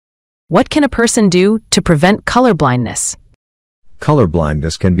What can a person do to prevent colorblindness?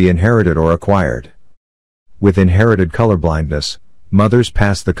 Colorblindness can be inherited or acquired. With inherited colorblindness, mothers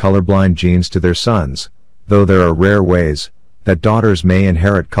pass the colorblind genes to their sons, though there are rare ways that daughters may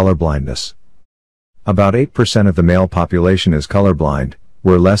inherit colorblindness. About 8% of the male population is colorblind,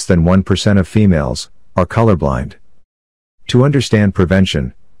 where less than 1% of females are colorblind. To understand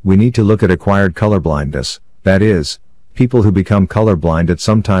prevention, we need to look at acquired colorblindness, that is, people who become colorblind at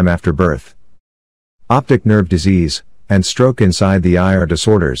some time after birth. Optic nerve disease and stroke inside the eye are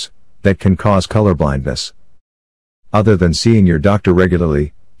disorders that can cause colorblindness. Other than seeing your doctor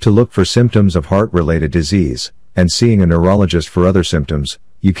regularly to look for symptoms of heart-related disease and seeing a neurologist for other symptoms,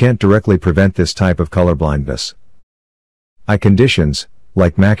 you can't directly prevent this type of colorblindness. Eye conditions,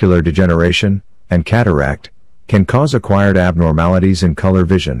 like macular degeneration and cataract, can cause acquired abnormalities in color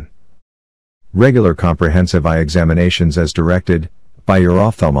vision. Regular comprehensive eye examinations as directed by your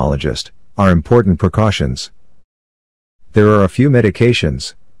ophthalmologist are important precautions. There are a few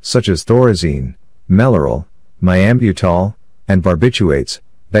medications, such as thorazine, Mellaril, Myambutol, and barbiturates,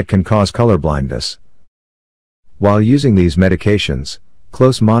 that can cause colorblindness. While using these medications,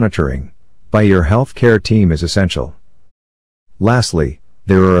 close monitoring by your healthcare team is essential. Lastly,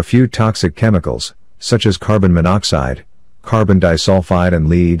 there are a few toxic chemicals, such as carbon monoxide, carbon disulfide and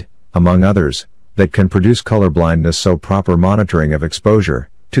lead, among others, that can produce colorblindness, so proper monitoring of exposure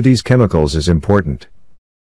to these chemicals is important.